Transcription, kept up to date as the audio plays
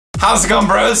How's it going,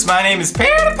 bros? My name is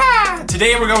PewDiePie.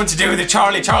 Today we're going to do the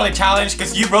Charlie challenge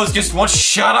because you bros just won't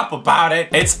shut up about it.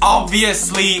 It's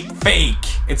obviously fake.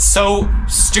 It's so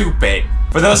stupid.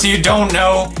 For those of you who don't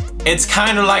know, it's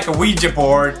kind of like a Ouija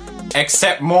board,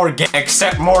 except more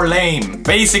lame.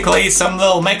 Basically, some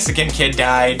little Mexican kid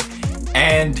died,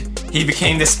 and he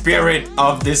became the spirit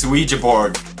of this Ouija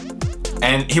board.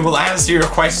 And he will answer your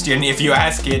question if you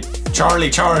ask it, Charlie.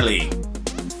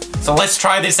 So let's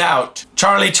try this out.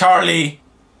 Charlie,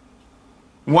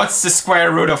 what's the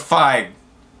square root of 5?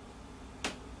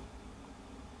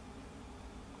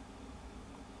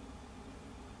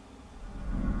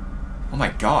 Oh my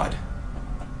god.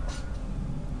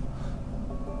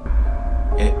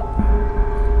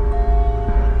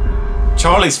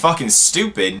 Charlie's fucking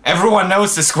stupid. Everyone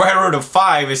knows the square root of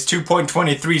 5 is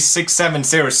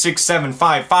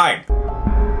 2.236706755.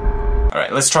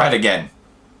 Alright, let's try it again.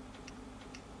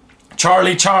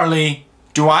 Charlie,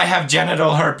 do I have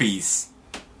genital herpes?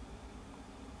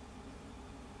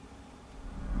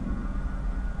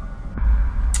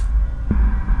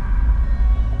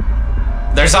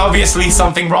 There's obviously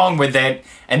something wrong with it,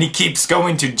 and he keeps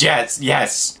going to jets.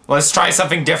 Yes. Let's try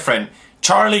something different.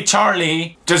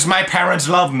 Charlie, does my parents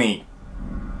love me?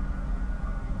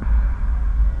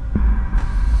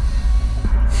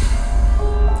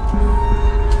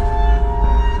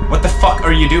 What the fuck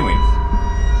are you doing?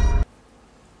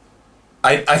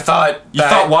 I thought you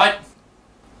thought what?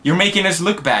 You're making us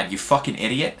look bad, you fucking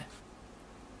idiot.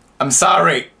 I'm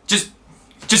sorry. Just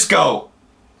go.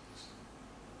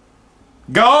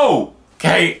 Go!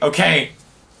 Okay.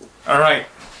 Alright.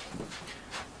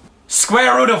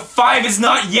 Square root of 5 is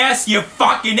not yes, you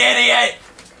fucking idiot!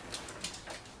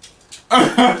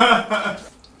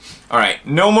 Alright,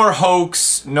 no more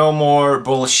hoax, no more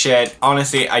bullshit.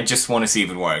 Honestly, I just want to see if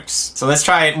it works. So let's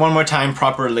try it one more time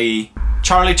properly.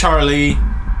 Charlie,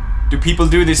 do people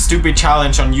do this stupid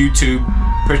challenge on YouTube,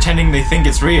 pretending they think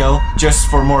it's real, just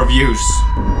for more views?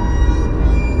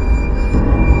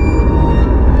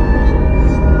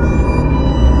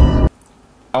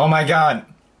 Oh my god.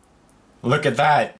 Look at that.